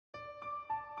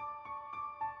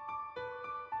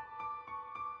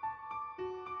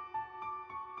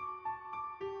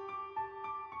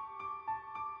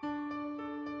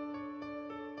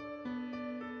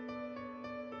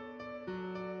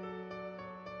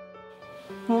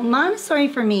Well, Montessori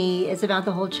for me is about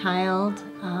the whole child,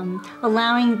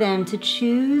 allowing them to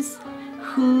choose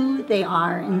who they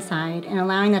are inside and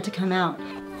allowing that to come out.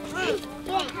 Yes,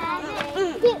 you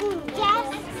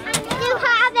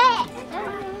have it.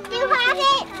 You have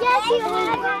it. Yes, you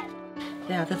have it.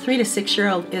 Yeah, the 3 to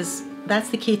 6-year-old that's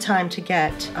the key time to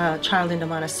get a child into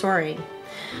Montessori.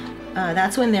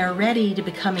 That's when they're ready to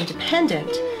become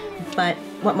independent. But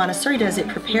what Montessori does, it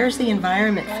prepares the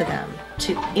environment for them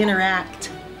to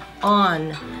interact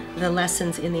on the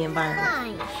lessons in the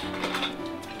environment.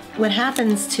 What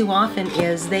happens too often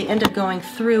is they end up going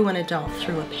through an adult,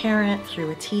 through a parent, through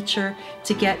a teacher,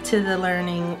 to get to the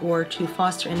learning or to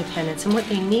foster independence. And what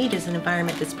they need is an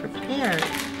environment that's prepared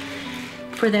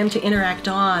for them to interact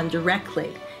on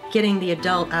directly, getting the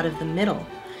adult out of the middle.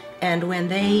 And when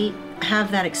they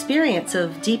have that experience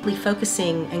of deeply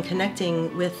focusing and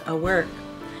connecting with a work,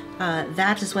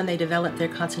 that is when they develop their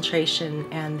concentration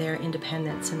and their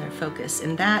independence and their focus.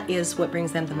 And that is what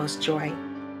brings them the most joy.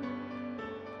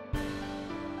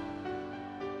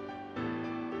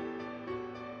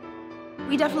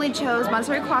 We definitely chose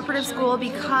Montessori Cooperative School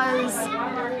because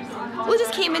it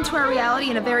just came into our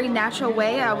reality in a very natural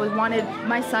way. I wanted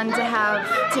my son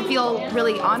to feel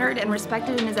really honored and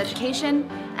respected in his education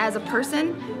as a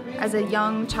person, as a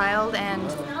young child, and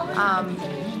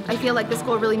I feel like the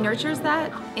school really nurtures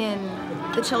that in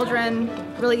the children,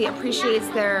 really appreciates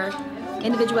their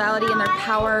individuality and their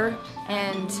power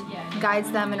and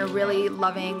guides them in a really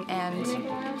loving and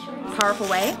powerful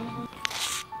way.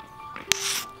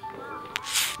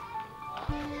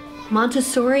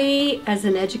 Montessori as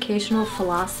an educational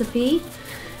philosophy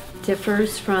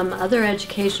differs from other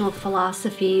educational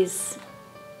philosophies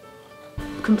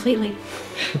completely.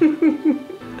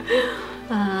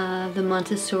 The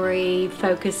Montessori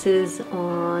focuses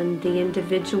on the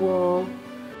individual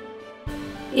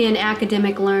in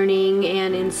academic learning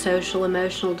and in social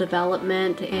emotional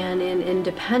development and in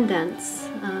independence.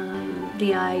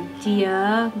 The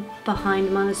idea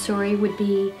behind Montessori would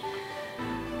be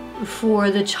for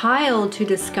the child to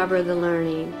discover the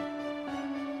learning.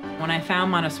 When I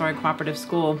found Montessori Cooperative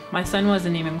School, my son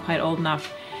wasn't even quite old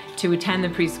enough to attend the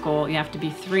preschool. You have to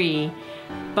be 3,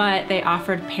 but they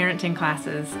offered parenting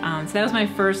classes. So that was my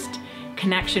first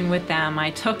connection with them.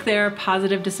 I took their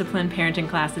positive discipline parenting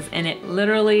classes, and it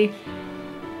literally,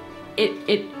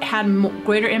 it had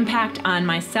greater impact on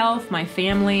myself, my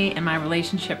family, and my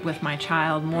relationship with my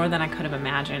child more than I could have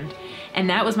imagined. And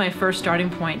that was my first starting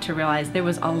point to realize there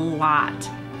was a lot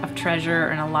of treasure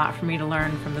and a lot for me to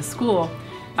learn from the school.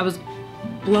 I was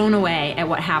blown away at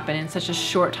what happened in such a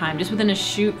short time. Just within a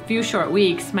few short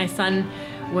weeks, my son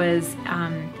was,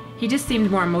 he just seemed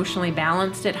more emotionally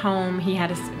balanced at home. He had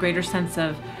a greater sense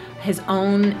of his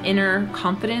own inner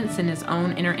confidence and his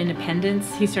own inner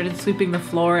independence. He started sweeping the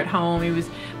floor at home. He was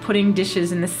putting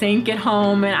dishes in the sink at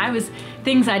home. And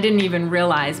things I didn't even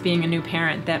realize being a new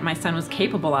parent that my son was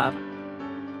capable of.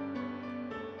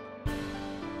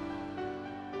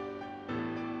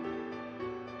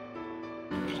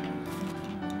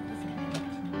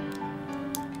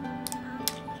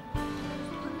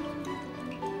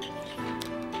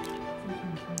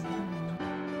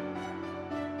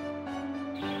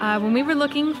 When we were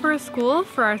looking for a school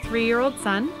for our 3-year-old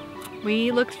son,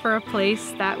 we looked for a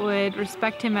place that would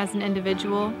respect him as an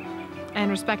individual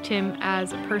and respect him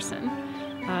as a person.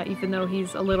 Even though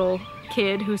he's a little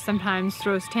kid who sometimes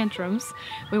throws tantrums,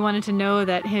 we wanted to know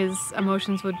that his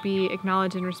emotions would be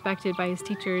acknowledged and respected by his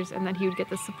teachers and that he would get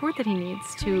the support that he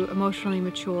needs to emotionally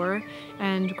mature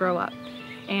and grow up.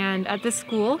 And at this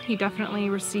school, he definitely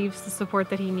receives the support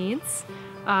that he needs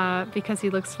because he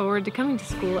looks forward to coming to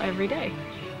school every day.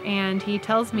 And he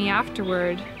tells me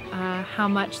afterward how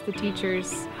much the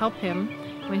teachers help him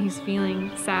when he's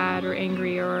feeling sad or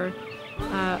angry or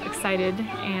excited,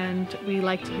 and we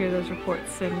like to hear those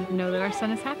reports and know that our son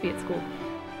is happy at school.